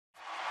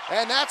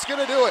And that's going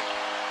to do it.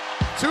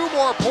 2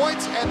 more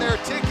points, and their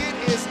ticket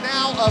is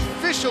now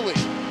officially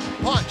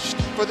punched.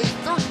 For the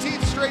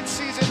 13th straight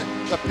season,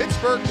 the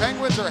Pittsburgh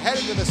Penguins are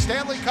headed to the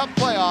Stanley Cup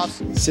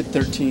playoffs. It's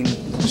 13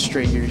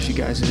 straight years you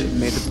guys have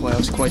made the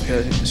playoffs. Quite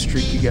the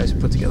streak you guys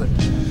have put together.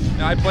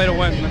 I play to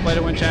win. I play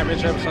to win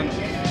championships, and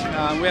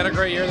we had a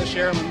great year this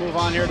year, and we move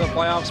on here to the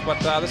playoffs, but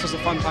this is a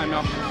fun time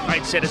now. All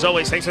right, Sid, as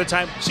always, thanks for the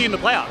time. See you in the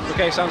playoffs.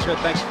 Okay, sounds good.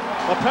 Thanks.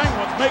 The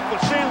Penguins make the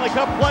Stanley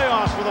Cup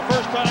playoffs for the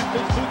first time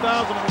since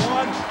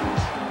 2001.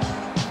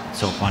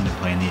 So fun to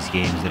play in these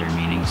games that are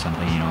meaning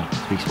something, you know,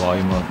 speaks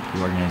volume of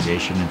the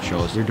organization and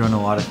shows they're doing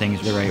a lot of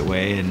things the right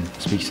way, and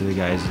speaks to the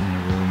guys in the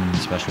room, and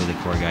especially the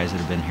core guys that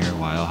have been here a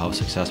while, how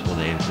successful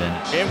they've been.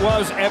 It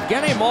was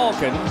Evgeny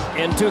Malkin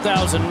in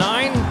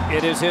 2009.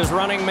 It is his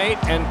running mate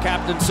and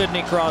Captain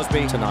Sidney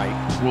Crosby tonight.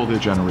 Well, they're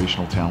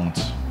generational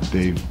talents.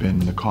 They've been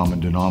the common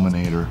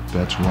denominator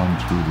that's run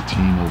through the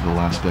team over the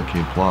last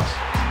decade plus.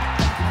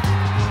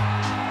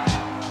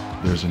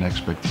 There's an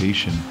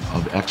expectation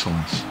of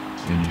excellence,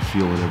 and you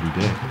feel it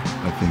every day.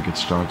 I think it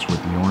starts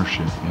with the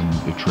ownership,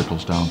 and it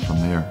trickles down from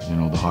there. You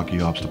know, the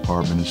hockey ops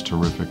department is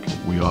terrific.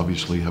 We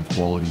obviously have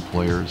quality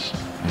players,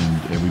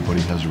 and everybody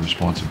has a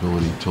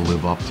responsibility to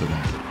live up to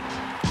that.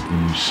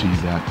 When you see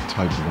that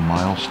type of a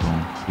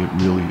milestone, it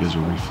really is a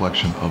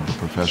reflection of the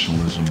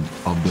professionalism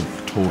of the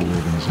total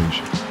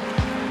organization.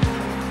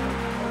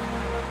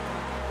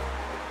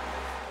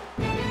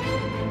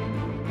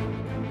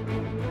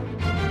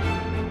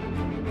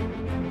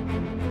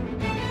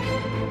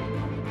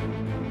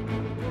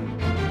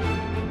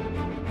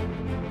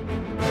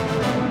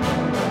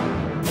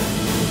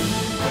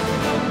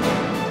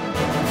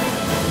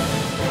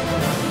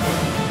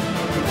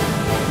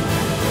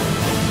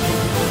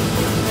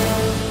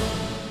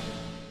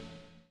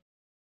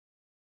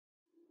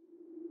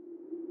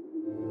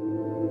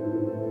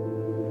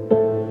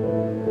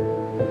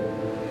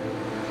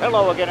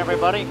 Hello again,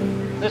 everybody.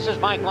 This is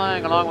Mike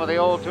Lang along with the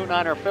old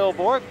 2-9er Phil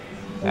Bourque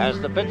as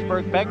the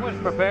Pittsburgh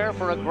Penguins prepare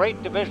for a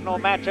great divisional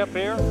matchup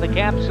here. The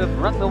Caps have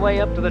run the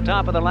way up to the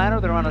top of the ladder.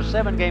 They're on a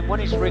 7-game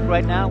winning streak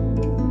right now.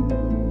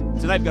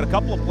 Tonight, we've got a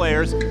couple of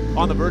players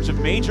on the verge of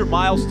major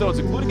milestones,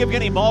 including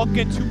Evgeny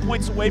Malkin, 2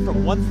 points away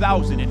from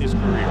 1,000 in his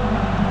career.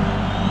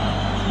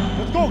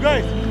 Let's go,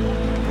 guys.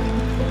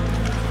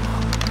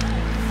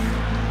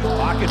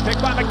 Pocket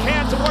picked by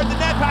McCann toward the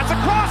net, pass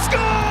across,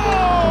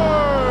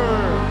 score!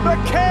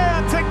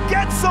 McCann to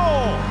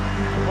Gensel!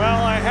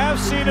 Well, I have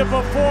seen it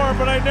before,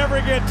 but I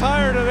never get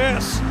tired of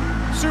this.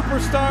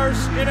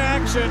 Superstars in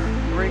action.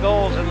 3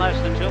 goals in less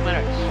than 2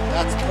 minutes.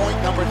 That's point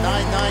number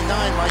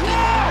 999, Mikey.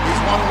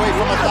 He's 1 away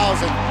from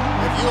 1,000.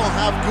 If you don't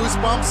have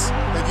goosebumps,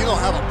 then you don't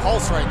have a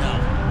pulse right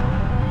now.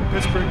 The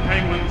Pittsburgh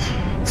Penguins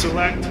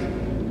select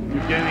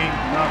Evgeny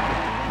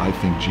Malkin. I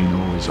think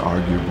Gino is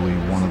arguably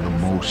one of the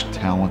most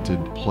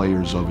talented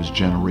players of his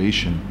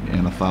generation,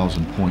 and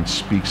 1,000 points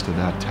speaks to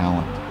that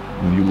talent.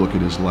 When you look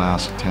at his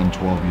last 10,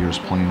 12 years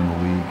playing in the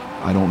league,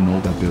 I don't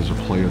know that there's a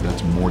player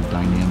that's more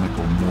dynamic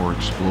or more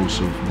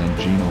explosive than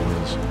Gino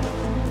is.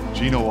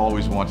 Gino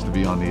always wants to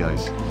be on the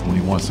ice. When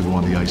he wants to go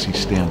on the ice, he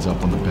stands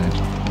up on the bench.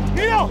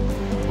 Gino!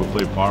 We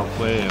play power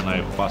play, and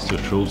I pass to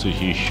Schultz,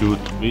 he shoot.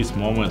 This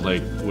moment,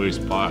 like, where's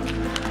Puck?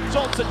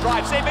 Schultz to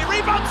drive, save a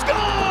rebound,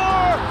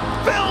 score!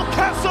 Phil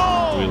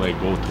Kessel! We like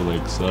go to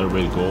like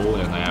celebrate goal,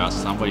 and I ask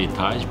somebody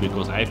touch,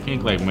 because I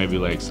think like maybe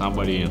like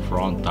somebody in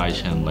front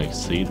touch and like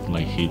Sid,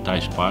 like he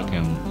touched Puck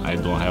and I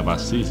don't have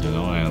assist, you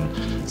know,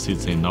 and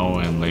Sid say no,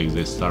 and like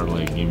they start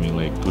like giving me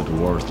like good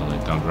words and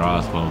like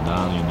congrats, well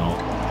done, you know.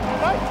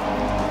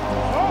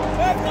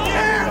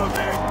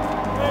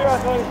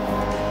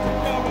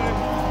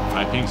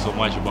 I think so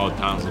much about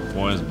tons of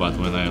points, but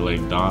when I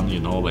like done, you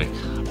know, like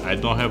I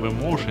don't have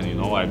emotion, you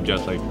know, I'm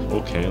just like,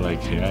 okay,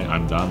 like, yeah,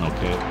 I'm done,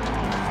 okay.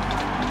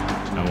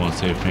 I want to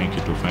say thank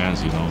you to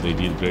fans, you know, they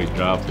did a great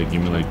job, they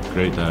give me like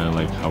great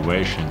like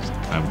ovations.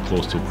 I'm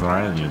close to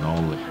crying, you know,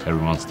 like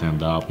everyone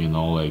stand up, you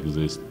know, like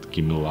this,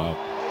 give me love.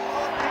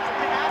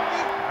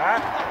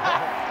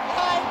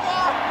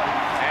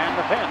 And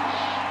the Pens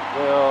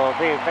will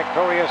be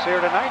victorious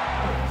here tonight.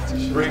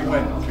 Great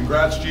win.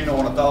 Congrats, Gino,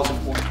 on 1,000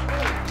 points.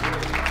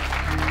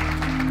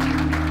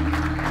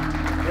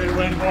 Great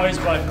win, boys,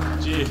 but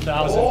gee,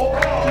 1,000.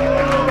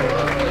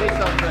 Say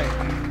something.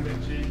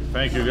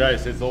 Thank you,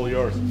 guys. It's all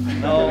yours.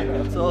 No,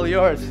 it's all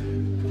yours.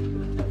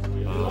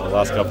 The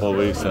last couple of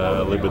weeks,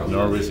 a little bit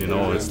nervous, you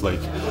know. It's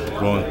like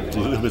going a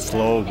little bit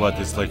slow, but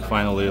it's like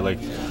finally like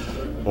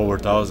over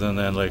 1,000,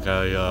 and like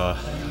I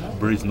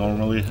breathe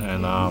normally.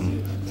 And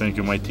thank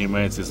you, my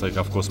teammates. It's like,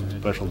 of course, a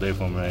special day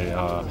for my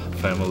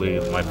family,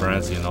 my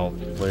friends. You know,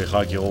 play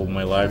hockey all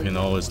my life. You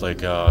know, it's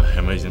like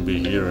amazing to be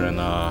here, and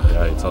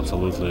yeah, it's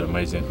absolutely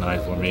amazing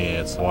night for me.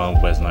 It's one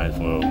of the best nights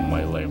for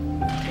my life.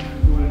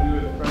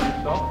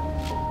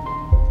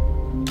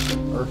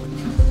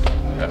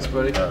 Yes,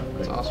 buddy.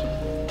 That's awesome.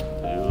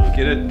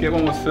 Get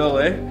one with Phil,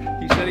 eh?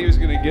 He said he was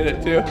gonna get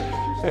it too.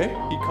 Hey,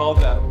 he called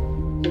that.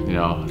 You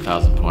know,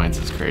 1,000 points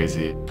is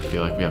crazy. I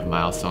feel like we have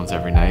milestones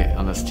every night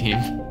on this team.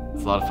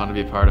 It's a lot of fun to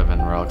be a part of,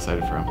 and we're all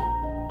excited for him.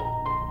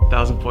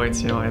 1,000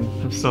 points, you know,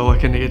 I'm still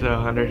looking to get to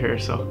 100 here,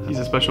 so he's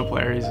a special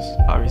player. He's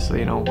obviously,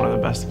 you know, one of the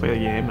best to play the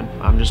game,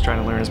 and I'm just trying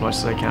to learn as much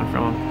as I can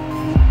from him.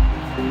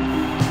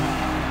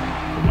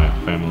 For my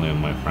family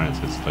and my friends,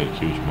 it's like a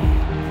huge moment.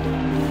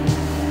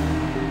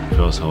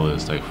 First of all,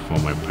 it's like for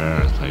my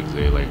parents, like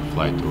they like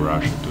fly to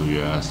Russia, to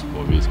US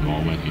for this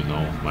moment, you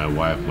know. My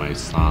wife, my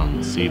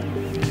son,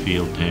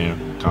 feel here,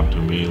 come to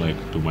me,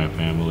 like to my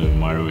family,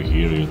 Mario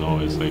here, you know,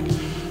 it's like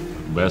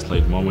best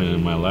like moment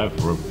in my life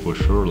for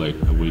sure, like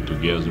we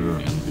together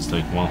and it's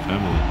like one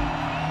family.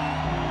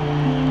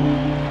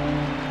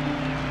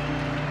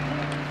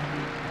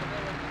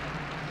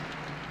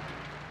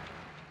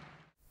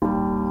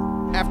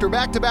 After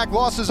back-to-back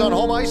losses on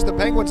home ice, the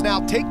Penguins now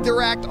take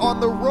their act on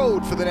the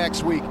road for the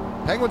next week.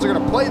 Penguins are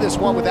going to play this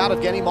one without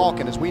Evgeny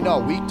Malkin, as we know,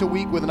 week to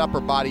week with an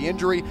upper body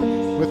injury.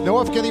 With no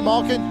Evgeny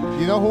Malkin,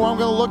 you know who I'm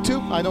going to look to?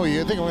 I know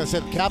you think I'm going to say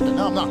the captain.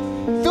 No, I'm not.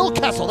 Phil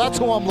Kessel, that's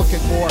who I'm looking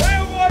for.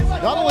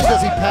 Not only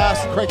does he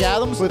pass Craig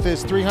Adams with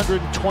his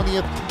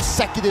 320th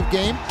consecutive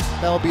game,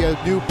 that'll be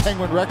a new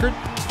Penguin record.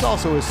 It's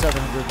also his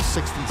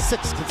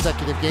 766th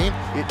consecutive game.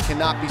 It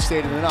cannot be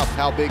stated enough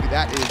how big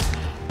that is.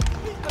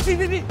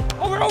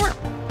 Over.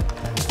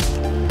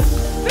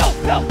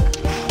 Phil.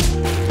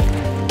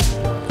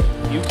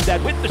 Bjugstad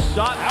with the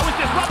shot. That was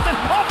disrupted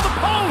off the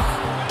post.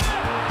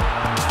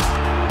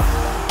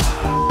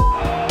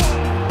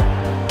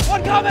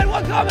 One coming.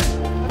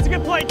 That's a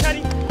good play,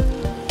 Teddy.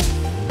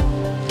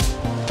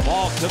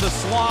 Ball to the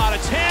slot. A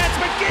chance.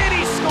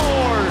 McGinty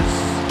scores.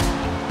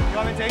 You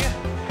want me to take it?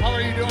 How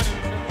are you doing?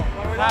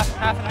 Half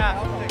and half.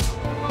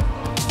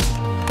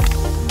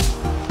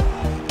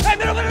 Hey,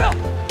 middle.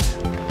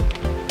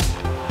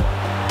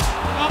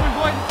 Coming,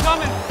 boys. It's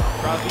coming.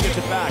 Crosby gets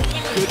it back.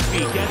 Good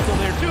feet. Gensel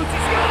there. Shoots. He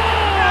scores!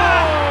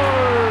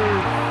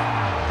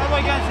 How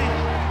about Gensel?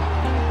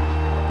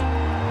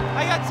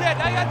 I got set.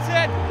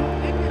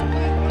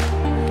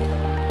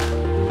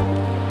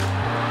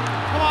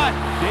 Come on.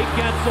 Jake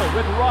Gensel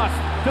with Russ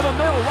to the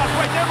middle. Russ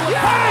right there.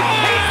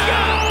 He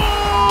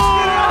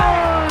scores!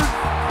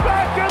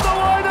 Back in the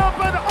lineup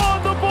and on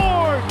the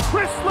board.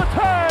 Chris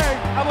Letang.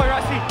 How about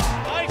Rusty?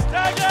 Nice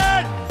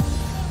tagging.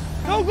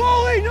 No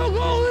goalie.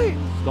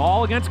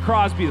 Stahl against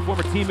Crosby, the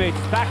former teammate,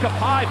 back up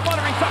high,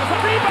 fluttering Summers, a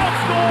rebound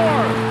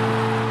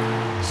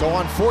score! So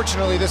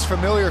unfortunately, this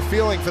familiar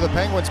feeling for the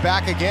Penguins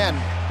back again.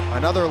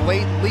 Another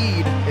late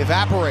lead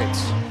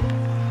evaporates.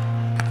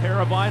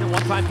 Teravainen,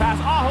 one-time pass.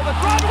 Oh, the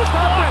Crosby was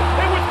blocked!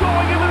 It was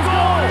going in the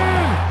goal!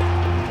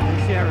 Did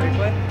you see that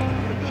replay?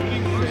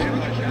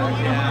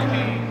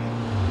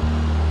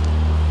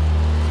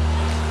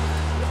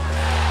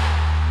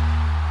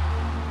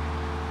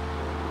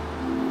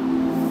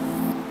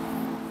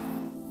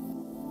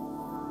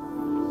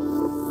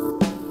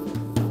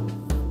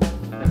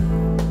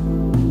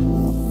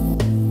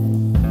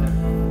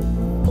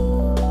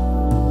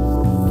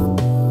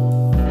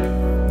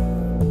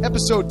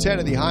 Episode 10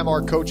 of the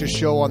Highmark Coaches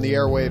Show on the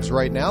airwaves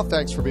right now.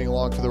 Thanks for being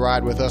along for the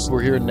ride with us.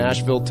 We're here in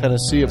Nashville,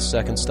 Tennessee, a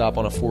second stop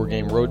on a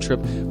 4-game road trip,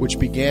 which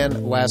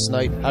began last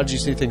night. How did you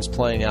see things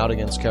playing out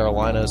against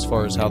Carolina as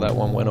far as how that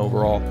one went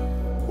overall?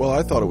 Well,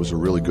 I thought it was a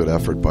really good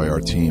effort by our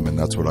team, and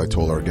that's what I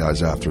told our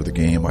guys after the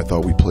game. I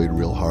thought we played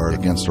real hard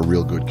against a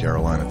real good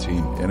Carolina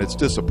team, and it's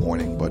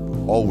disappointing, but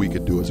all we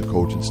could do as a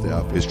coaching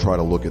staff is try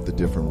to look at the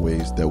different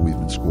ways that we've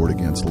been scored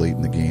against late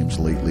in the games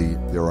lately.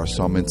 There are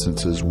some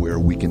instances where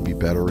we can be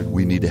better, and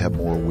we need to have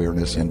more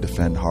awareness and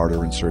defend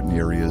harder in certain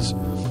areas.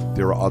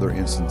 There are other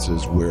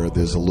instances where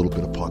there's a little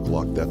bit of puck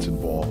luck that's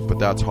involved, but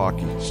that's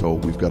hockey, so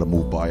we've got to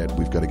move by it.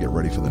 We've got to get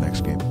ready for the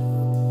next game.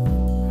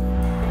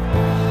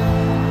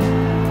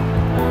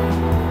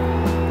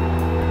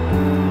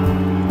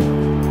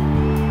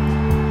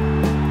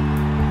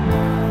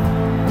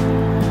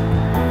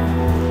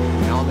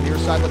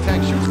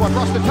 Letang shoots one,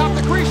 Russ to top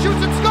the crease,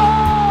 shoots and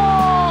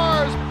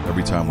scores!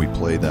 Every time we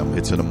play them,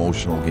 it's an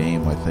emotional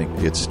game. I think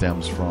it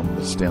stems from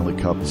the Stanley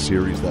Cup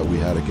series that we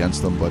had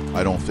against them, but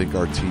I don't think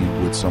our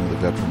team, with some of the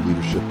veteran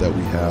leadership that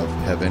we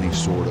have any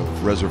sort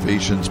of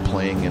reservations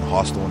playing in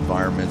hostile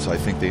environments. I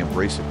think they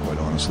embrace it, quite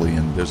honestly,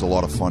 and there's a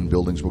lot of fun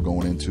buildings we're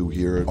going into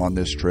here on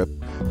this trip.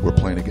 We're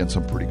playing against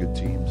some pretty good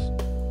teams.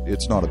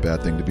 It's not a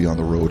bad thing to be on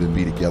the road and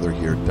be together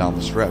here down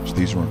the stretch.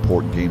 These are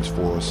important games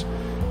for us,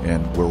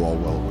 and we're all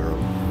well aware of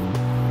it.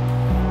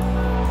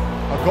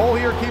 A goal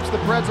here keeps the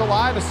Preds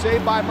alive. A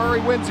save by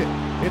Murray wins it.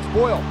 It's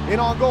Boyle in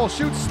on goal.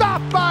 Shoots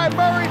stopped by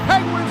Murray.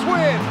 Penguins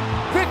win.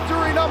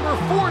 Victory number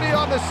 40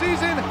 on the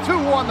season.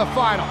 2-1 the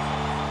final.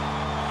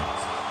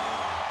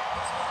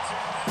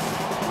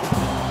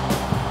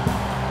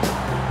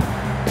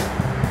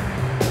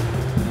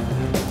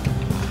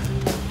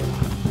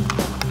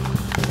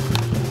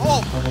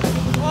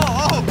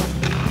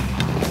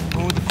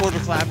 Going with the quarter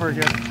clapper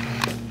here.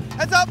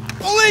 Heads up,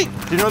 Oli!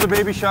 Do you know the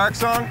Baby Shark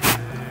song?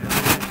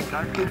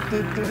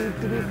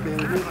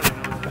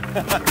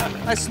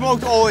 I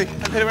smoked Oli. I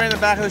hit him right in the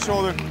back of the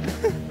shoulder.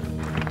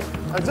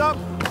 Heads up.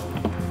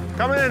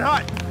 Coming in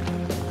hot.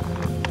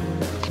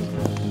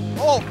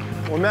 Oh,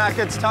 when Matt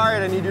gets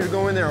tired, I need you to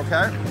go in there,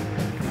 okay?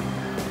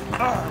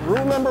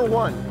 Rule number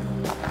 1.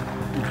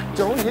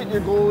 Don't hit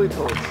your goalie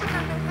coach.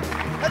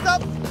 Heads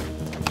up!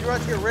 You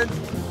want to get rid?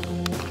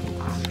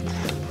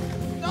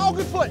 No,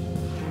 good foot.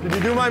 Did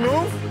you do my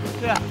move?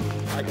 Yeah.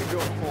 I could do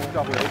a full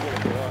double over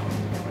if you want.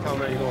 Tell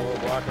me you go a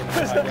little block on the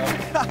side.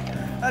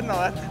 I don't know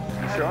that.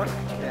 You sure?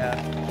 Yeah.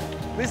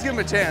 At least give him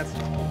a chance.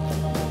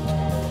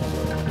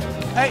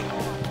 Hey!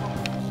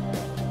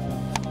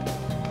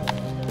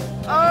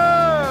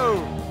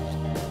 Oh!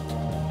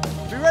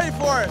 Be ready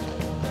for it.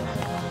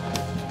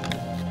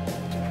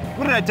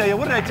 What did I tell you?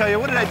 What did I tell you?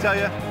 What did I tell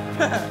you?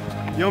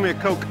 You owe me a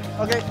Coke.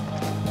 Okay.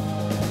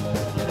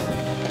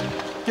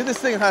 Get this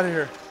thing out of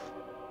here.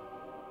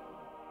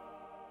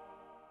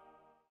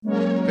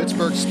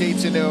 Pittsburgh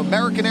skates into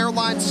American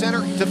Airlines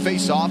Center to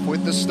face off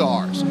with the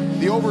Stars.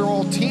 The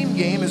overall team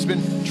game has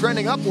been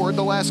trending upward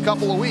the last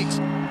couple of weeks.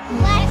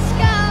 Let's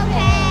go,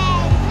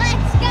 Peg!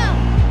 Let's go!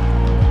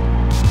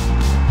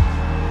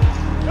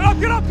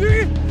 Get up,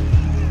 Dewey!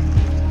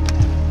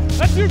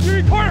 That's you,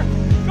 Dewey, corner!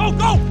 Go,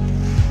 go!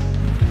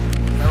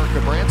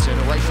 Erica Branson,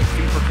 a right wing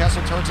feed for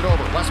Kessel, turns it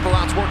over.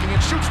 Lesperance working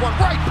and shoots one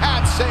right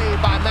pad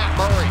save by Matt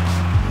Murray.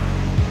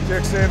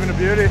 Dick saving a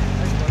beauty.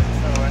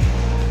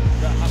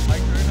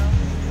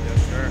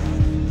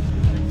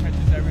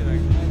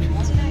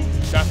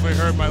 Definitely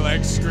heard my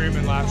legs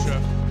screaming last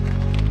shift.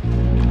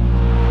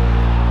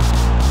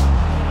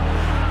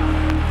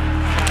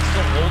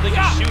 Still holding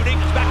and shooting.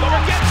 It's back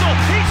over Gensel.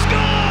 He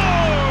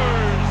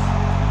scores!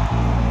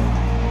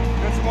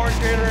 Get some orange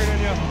Gatorade in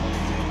you.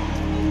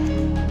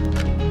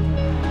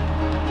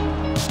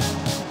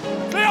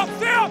 Stay up,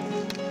 stay up!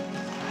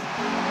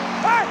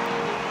 Hey!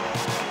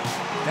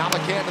 Now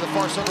McCann to the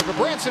far circle.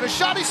 Gabranson, a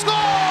shot, he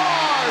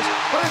scores!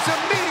 But it's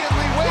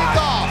immediately waved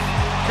off.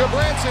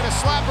 Gabranson, a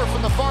slapper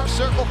from the far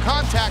circle.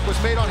 Contact was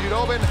made on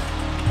Hudobin,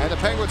 and the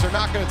Penguins are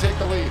not going to take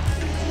the lead.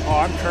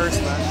 Oh, I'm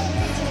cursed, man.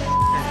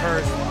 I'm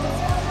cursed.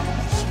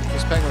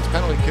 This Penguins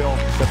penalty kill,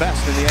 the best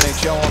in the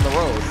NHL on the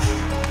road.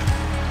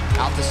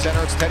 Out to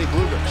center, it's Teddy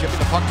Bluger, chipping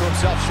the puck to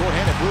himself,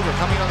 shorthanded. Bluger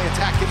coming on the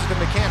attack, gives it to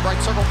McCann, right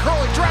circle,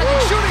 curling, dragging,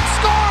 shooting,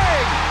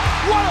 scoring!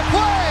 What a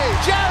play!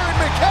 Jared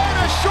McCann,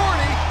 a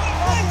shorty!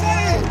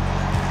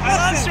 I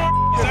love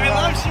shorties, I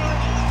love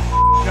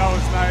shorties! That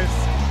was nice.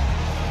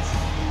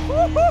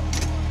 How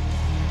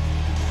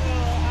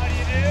do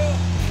you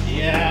do?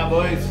 Yeah,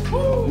 boys.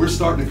 We're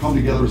starting to come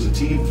together as a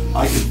team.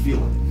 I can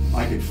feel it.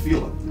 I can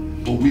feel it.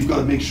 But we've got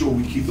to make sure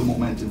we keep the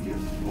momentum here,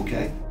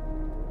 okay?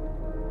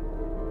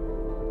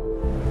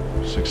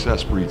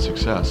 Success breeds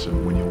success,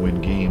 and when you win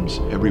games,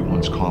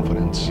 everyone's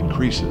confidence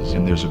increases,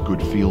 and there's a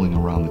good feeling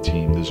around the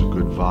team. There's a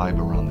good vibe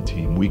around the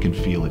team. We can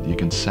feel it. You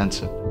can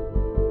sense it.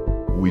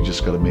 We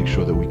just got to make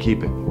sure that we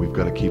keep it. We've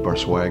got to keep our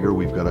swagger.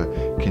 We've got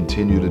to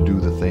continue to do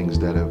the things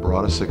that have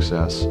brought us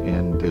success,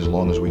 and as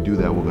long as we do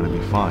that, we're going to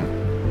be fine.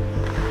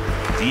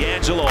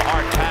 D'Angelo,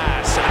 hard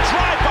pass, and a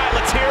drive by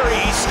Lettieri,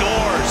 he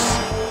scores.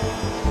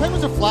 The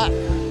Penguins are flat,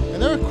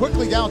 and they're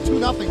quickly down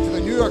 2-0 to the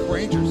New York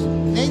Rangers.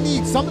 They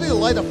need somebody to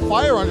light a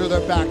fire under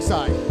their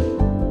backside.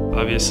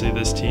 Obviously,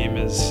 this team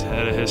has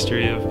had a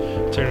history of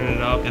turning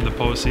it up in the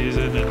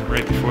postseason, and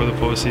right before the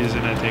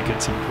postseason, I think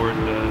it's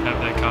important to have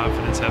that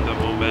confidence, have that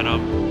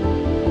momentum.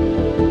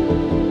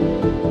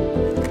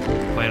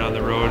 Playing on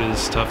the road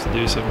is tough to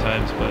do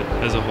sometimes, but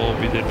as a whole,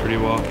 we did pretty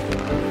well.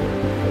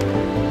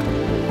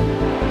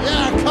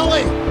 Yeah,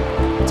 Cully!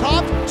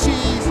 Top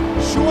cheese,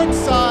 short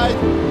side,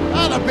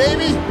 atta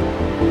baby!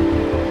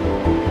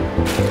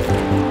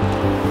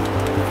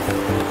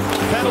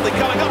 Penalty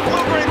coming up,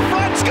 Bluger in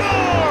front,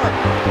 score!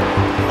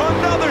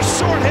 Another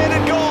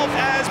short-handed goal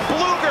as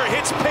Bluger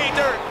hits pay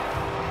dirt.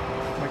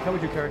 Mike, how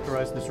would you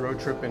characterize this road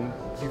trip, and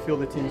do you feel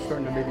the team's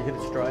starting to maybe hit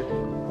its stride?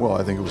 Well,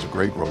 I think it was a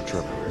great road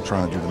trip. I'm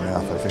trying to do the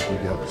math. I think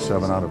we got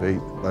 7 out of 8.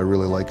 I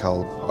really like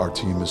how our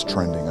team is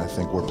trending. I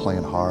think we're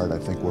playing hard. I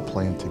think we're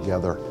playing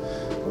together.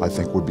 I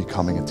think we're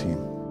becoming a team.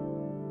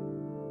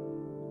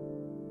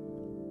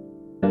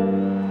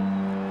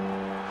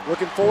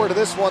 Looking forward to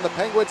this one, the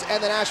Penguins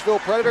and the Nashville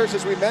Predators.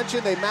 As we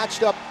mentioned, they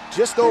matched up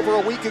just over a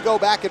week ago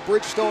back at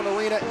Bridgestone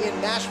Arena in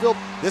Nashville.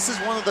 This is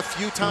one of the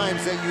few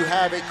times that you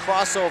have a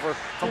crossover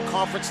from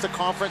conference to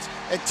conference,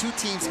 and two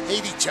teams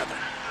hate each other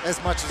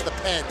as much as the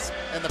Pens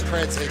and the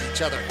Preds hate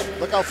each other.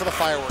 Look out for the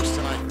fireworks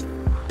tonight.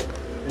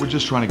 We're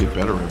just trying to get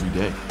better every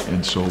day,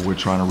 and so we're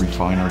trying to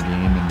refine our game,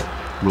 and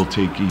we'll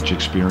take each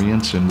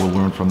experience and we'll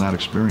learn from that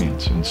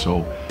experience, and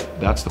so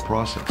that's the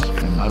process.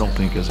 And I don't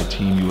think as a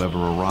team you ever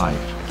arrive.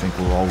 I think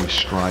we're always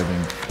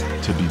striving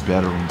to be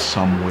better in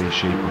some way,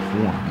 shape, or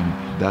form,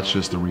 and that's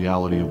just the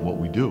reality of what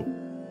we do.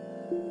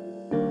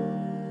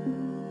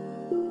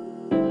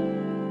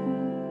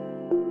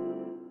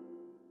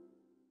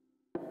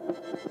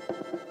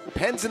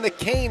 Pens and the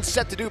Canes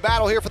set to do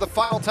battle here for the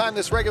final time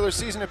this regular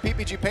season at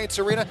PPG Paints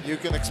Arena. You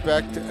can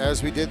expect,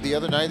 as we did the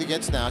other night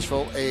against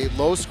Nashville, a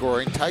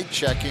low-scoring,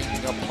 tight-checking,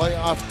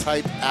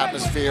 playoff-type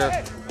atmosphere.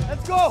 Hey,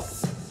 let's go!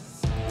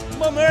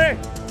 Come on, Murray!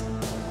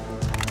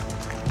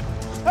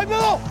 Hey,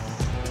 Bill!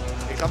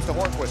 Here comes the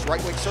Hornquist,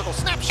 right wing circle,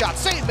 snapshot,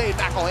 save made,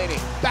 McElhaney.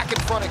 Back in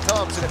front it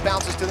comes, and it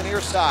bounces to the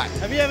near side.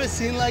 Have you ever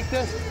seen like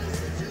this?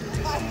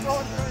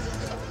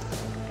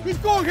 He's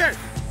going here.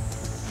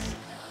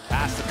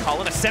 Pass to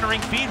Cullen, a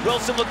centering feed.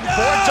 Wilson looking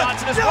for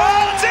Johnson as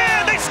well. It's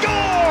in. They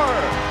score.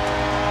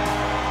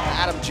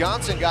 Adam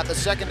Johnson got the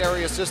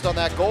secondary assist on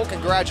that goal.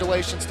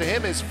 Congratulations to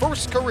him, his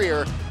first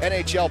career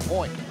NHL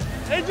point.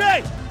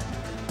 AJ!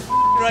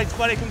 Right,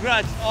 buddy,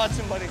 congrats.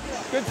 Awesome, buddy.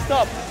 Good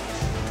stuff.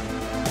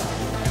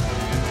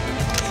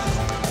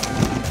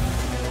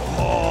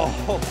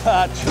 Oh,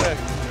 Patrick.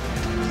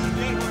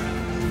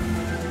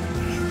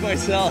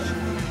 Myself.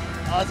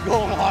 I was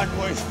going hard,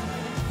 boys.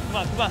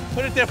 Come on.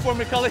 Put it there for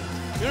me, Cully.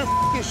 You're a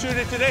f***ing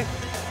shooter today.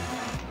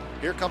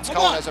 Here comes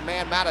Cullen as a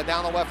man Mata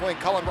down the left wing.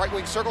 Cullen right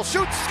wing circle,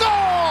 shoots,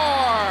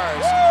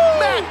 scores! Woo!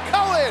 Matt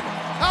Cullen!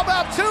 How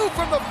about 2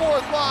 from the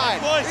fourth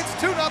line? Boys. It's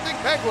 2-0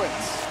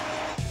 Penguins.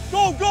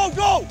 Go!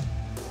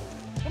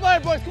 Come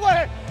on, boys, come on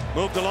here.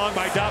 Moved along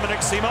by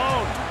Dominic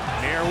Simone.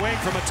 Near wing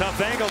from a tough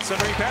angle.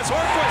 Centering pass.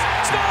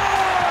 Hornquist scores!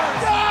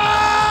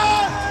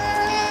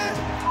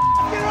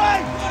 Get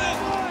right!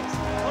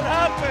 What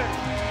happened?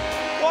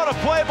 What a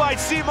play by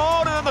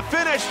Simone, and then the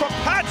finish from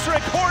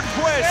Patrick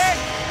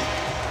Hornquist.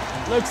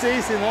 Looks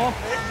easy, no?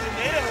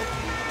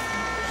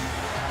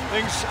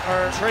 Things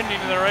are trending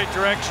in the right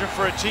direction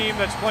for a team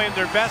that's playing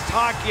their best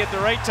hockey at the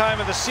right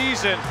time of the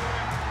season.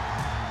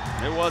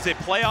 It was a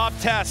playoff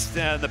test,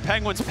 and the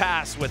Penguins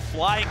pass with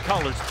flying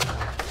colors.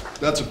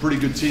 That's a pretty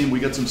good team. We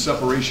got some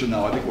separation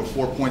now. I think we're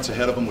 4 points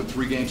ahead of them with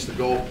 3 games to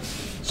go.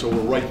 So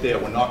we're right there.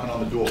 We're knocking on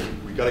the door.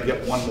 We got to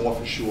get one more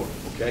for sure,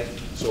 okay?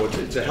 So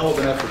it's a hell of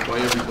an effort by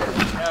everybody.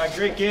 Yeah,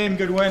 great game,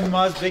 good win,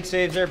 Muzz. Big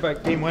saves there,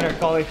 but game winner,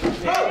 Cully.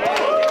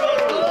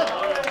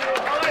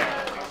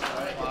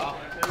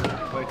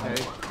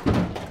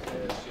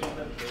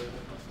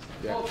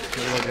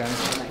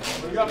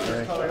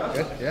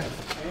 Good, yeah.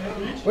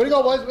 Way to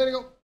go, boys, way to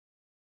go.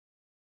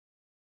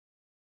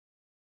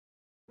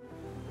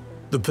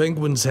 The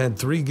Penguins had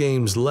 3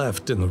 games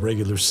left in the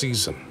regular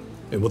season,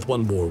 and with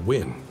one more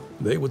win,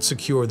 they would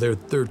secure their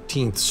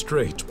 13th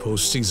straight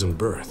postseason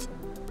berth,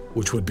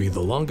 which would be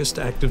the longest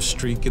active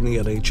streak in the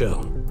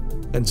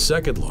NHL, and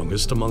second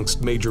longest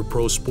amongst major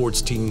pro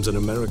sports teams in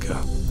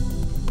America.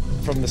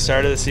 From the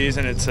start of the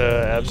season, it's an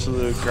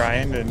absolute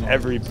grind, and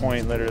every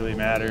point literally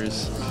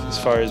matters. As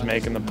far as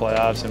making the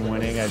playoffs and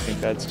winning, I think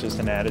that's just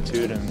an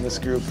attitude, and this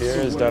group here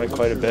has done it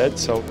quite a bit,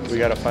 so we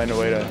got to find a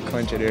way to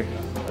clinch it here.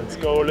 Let's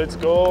go, let's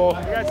go.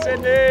 We got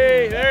Sydney,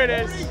 there it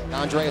is.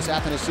 Andreas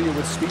Athanasiou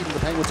with speed in the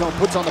Penguins zone,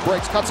 puts on the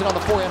brakes, cuts it on the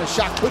forehand, a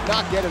shot, could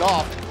not get it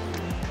off.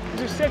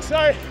 2-6,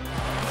 sorry.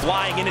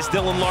 Flying in is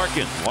Dylan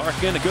Larkin.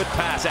 Larkin, a good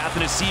pass.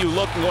 Athanasiou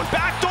looking, going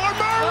backdoor.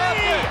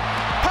 Murray!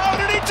 How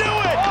did he do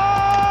it?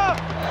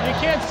 You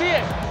can't see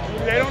it.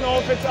 They don't know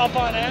if it's up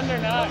on end or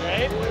not,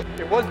 right?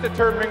 It was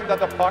determined that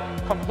the puck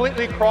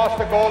completely crossed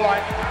the goal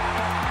line.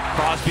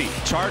 Crosby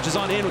charges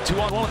on in with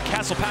 2-on-1 with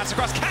Kessel, pass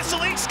across.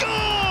 Kesseling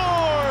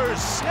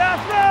scores! Yeah,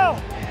 Phil!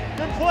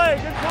 Good play,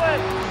 good play.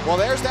 Well,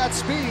 there's that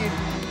speed.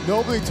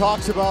 Nobody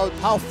talks about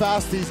how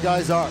fast these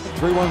guys are.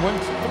 3-1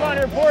 wins. Come on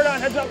here, pour it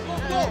on, heads up.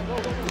 Go.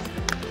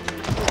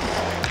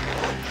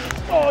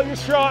 Oh, you're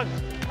strong.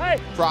 Hey.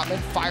 Trotman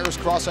fires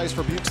cross ice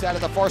for Bukestad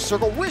at the far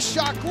circle. Wrist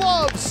shot,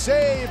 glove,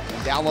 save.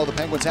 Down low, the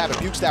Penguins have it.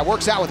 Bukestad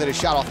works out with it. A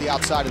shot off the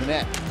outside of the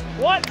net.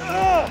 What?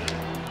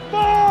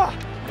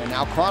 And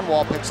now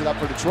Cronwall picks it up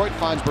for Detroit,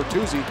 finds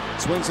Bertuzzi,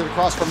 swings it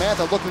across for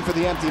Mantha, looking for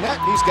the empty net.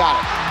 He's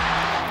got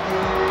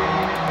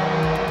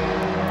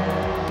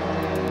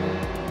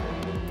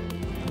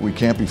it. We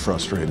can't be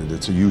frustrated.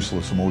 It's a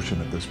useless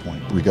emotion at this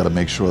point. We got to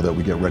make sure that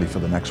we get ready for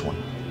the next one.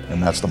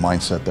 And that's the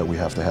mindset that we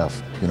have to have.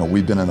 You know,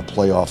 we've been in a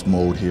playoff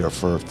mode here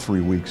for 3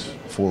 weeks,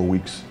 4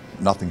 weeks.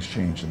 Nothing's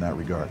changed in that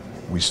regard.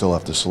 We still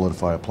have to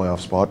solidify a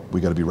playoff spot.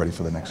 We got to be ready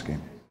for the next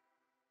game.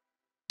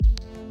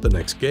 The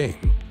next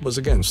game was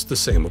against the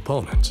same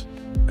opponent.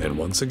 And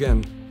once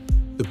again,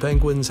 the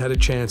Penguins had a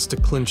chance to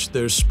clinch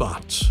their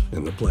spot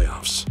in the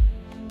playoffs.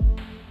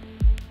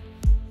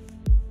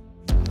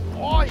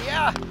 Oh,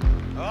 yeah.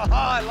 Oh,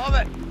 I love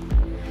it.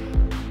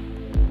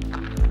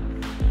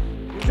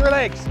 Use your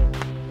legs.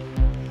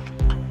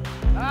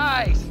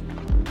 Nice.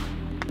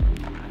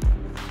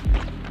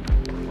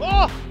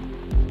 Oh!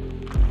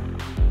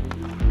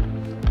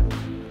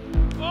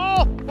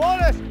 Oh,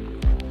 bonus!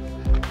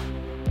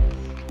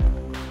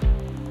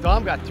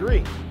 Dom got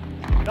 3.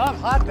 Dom's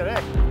hot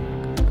today.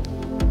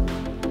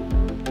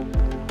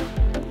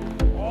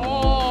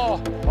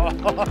 Oh!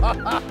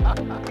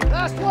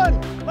 Last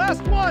one!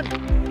 Last one!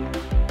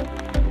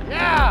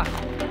 Yeah!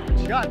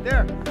 Good shot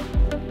there.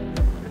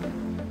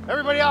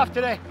 Everybody off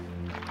today.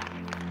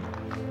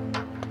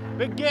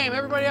 Big game,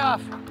 everybody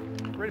off.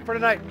 Ready for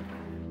tonight.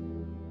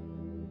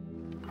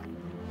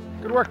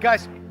 Good work,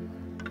 guys.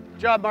 Good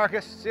job,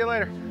 Marcus. See you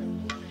later.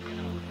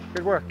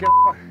 Good work. Get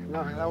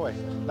no, that way.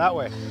 That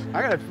way.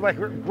 I'm gonna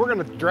we're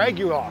gonna drag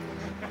you off.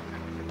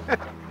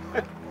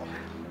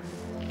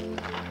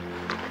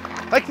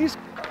 Like these,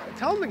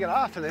 tell them to get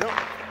off and they don't.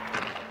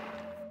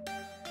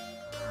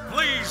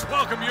 Please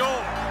welcome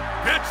your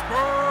Pittsburgh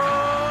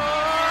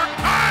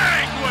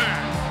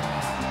Penguins!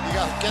 You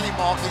got Kenny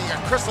Malkin, you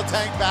got Chris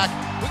Letang back.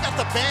 We got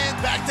the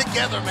band back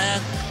together, man.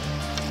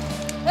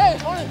 Hey,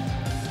 hold it.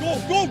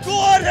 Go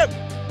on him!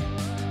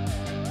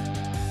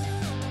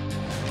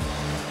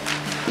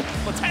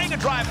 Letang a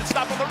drive and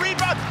stop on the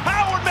rebound.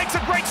 Howard makes a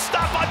great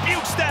stop on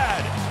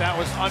Bukestad. That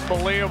was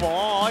unbelievable.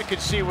 All I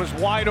could see was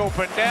wide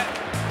open net.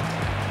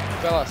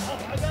 Fellas,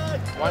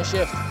 one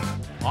shift.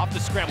 Off the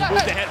scramble,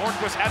 moved ahead.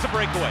 Hornquist has a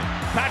breakaway.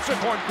 Patrick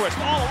Hornquist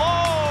all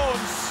alone.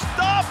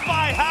 Stopped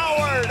by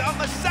Howard on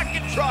the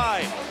second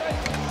try.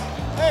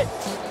 Hey,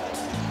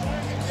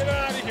 get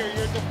out of here.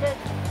 You're a defense.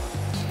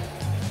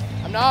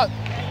 I'm not.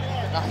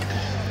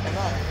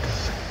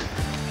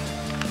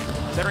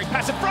 Centering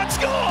pass in front,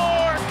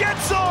 score!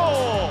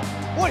 Gensel!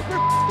 Boy,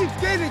 keep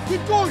skating,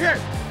 keep going here.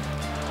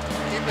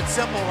 Keep it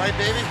simple, right,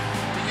 baby?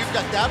 You've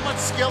got that much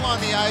skill on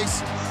the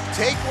ice.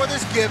 Take what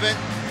is given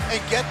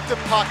and get the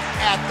puck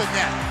at the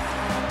net.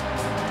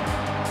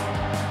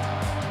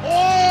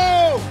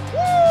 Oh!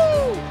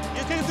 Woo!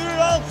 You can do it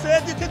all,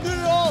 Sid. You can do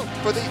it all.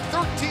 For the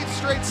 13th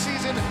straight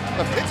season,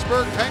 the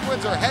Pittsburgh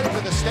Penguins are headed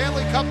to the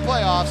Stanley Cup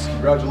playoffs.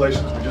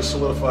 Congratulations, we just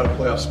solidified a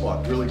playoff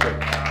spot. Really good.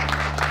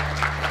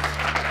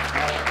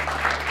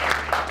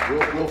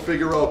 We'll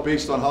figure out,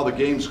 based on how the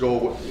games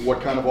go,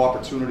 what kind of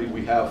opportunity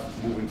we have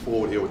moving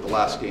forward here with the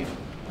last game.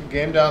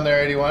 Game down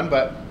there, 81,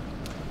 but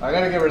I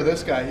got to get rid of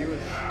this guy. He was...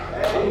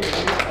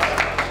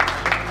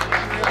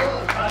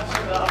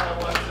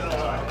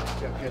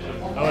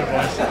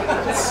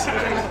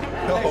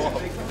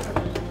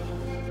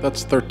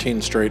 That's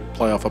 13 straight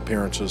playoff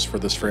appearances for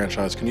this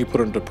franchise. Can you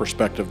put into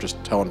perspective just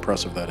how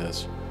impressive that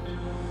is?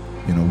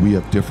 You know, we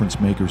have difference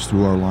makers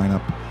through our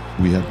lineup.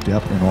 We have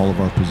depth in all of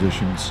our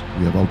positions.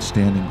 We have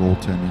outstanding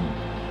goaltending.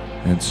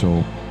 And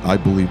so I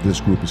believe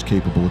this group is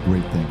capable of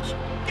great things.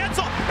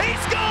 Gensel, he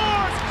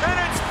scores! And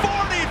it's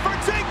 40 for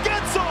Jake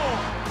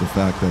Gensel! The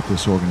fact that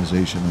this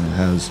organization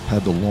has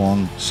had the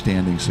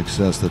long-standing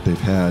success that they've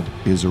had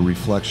is a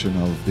reflection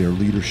of their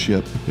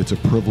leadership. It's a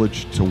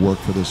privilege to work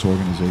for this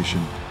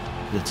organization.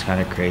 It's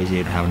kind of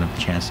crazy having a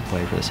chance to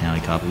play for the Stanley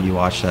Cup. You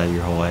watch that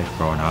your whole life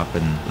growing up,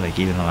 and like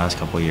even the last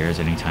couple of years,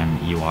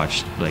 anytime you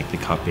watch like the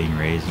cup being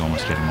raised, you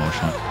almost get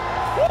emotional.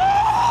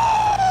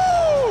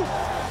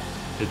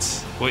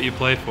 It's what you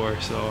play for,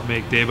 so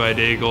make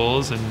day-by-day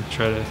goals and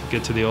try to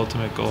get to the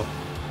ultimate goal.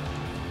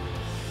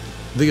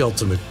 The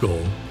ultimate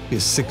goal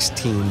is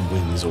 16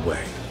 wins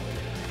away.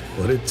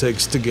 What it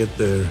takes to get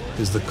there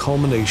is the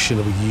culmination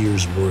of a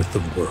year's worth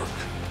of work.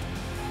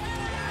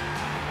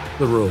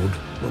 The road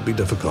will be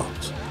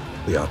difficult.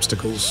 The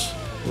obstacles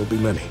will be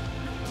many.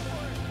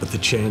 But the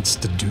chance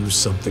to do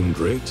something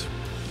great,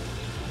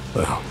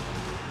 well,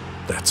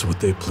 that's what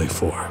they play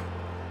for.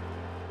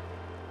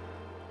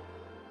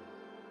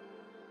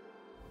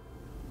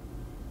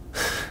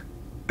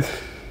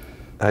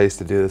 I used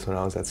to do this when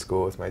I was at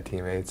school with my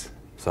teammates.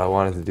 So I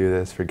wanted to do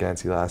this for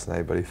Gensy last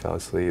night, but he fell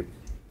asleep.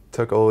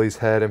 Took Ole's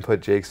head and put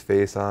Jake's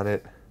face on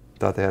it.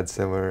 Thought they had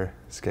similar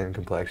skin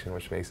complexion,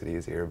 which makes it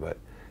easier, but...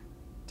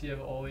 Do you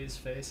have Ole's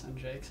face on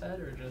Jake's head,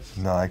 or just...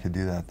 No, I could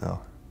do that, though.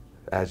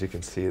 As you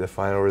can see, the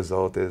final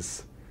result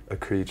is a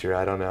creature.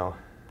 I don't know.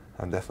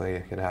 I'm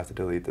definitely going to have to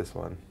delete this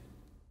one.